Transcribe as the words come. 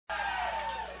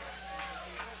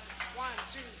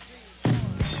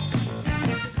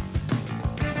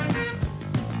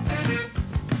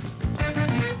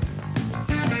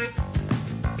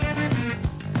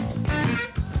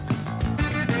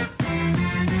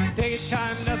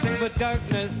Daytime, nothing but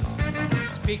darkness.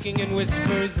 Speaking in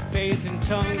whispers, bathed in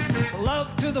tongues.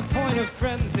 Love to the point of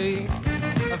frenzy.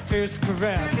 A fierce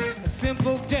caress, a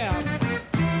simple death.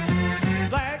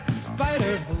 Black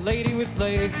spider, a lady with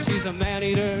legs. She's a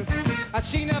man-eater.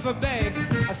 She never begs.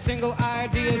 A single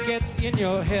idea gets in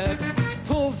your head,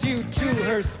 pulls you to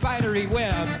her spidery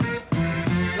web.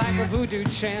 Like a voodoo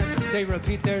chant, they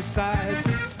repeat their sighs.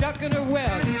 Stuck in her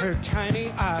web, her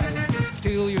tiny eyes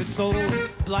steal your soul,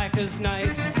 black as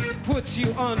night. Puts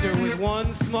you under with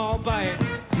one small bite.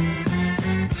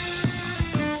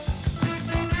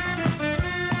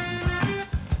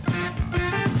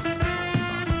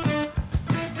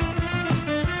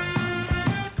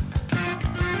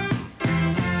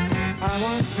 I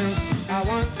want to, I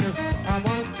want to, I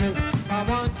want to, I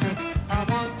want to, I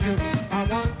want to, I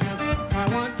want to, I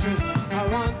want to, I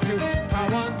want to, I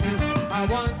want to, I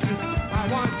want to, I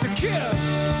want to kiss.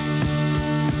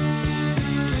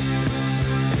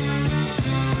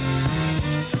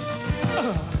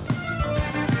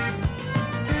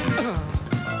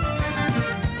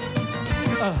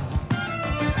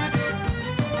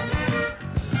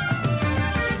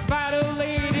 Spider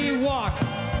lady walk,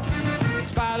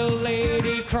 spider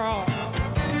lady crawl,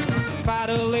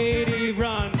 spider lady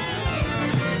run,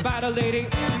 spider lady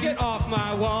get off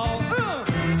my wall.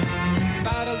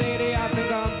 Spider lady, I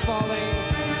think I'm falling.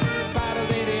 Spider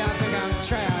lady, I think I'm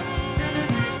trapped.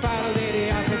 Spider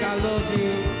lady, I think I love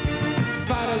you.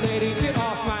 Spider lady, get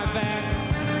off my back.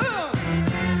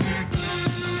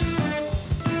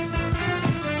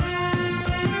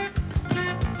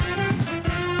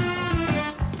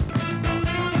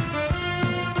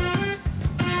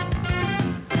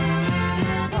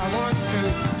 I want to,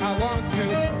 I want to,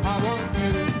 I want to,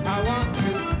 I want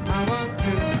to, I want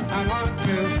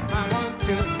to, I want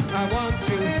to, I want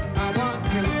to,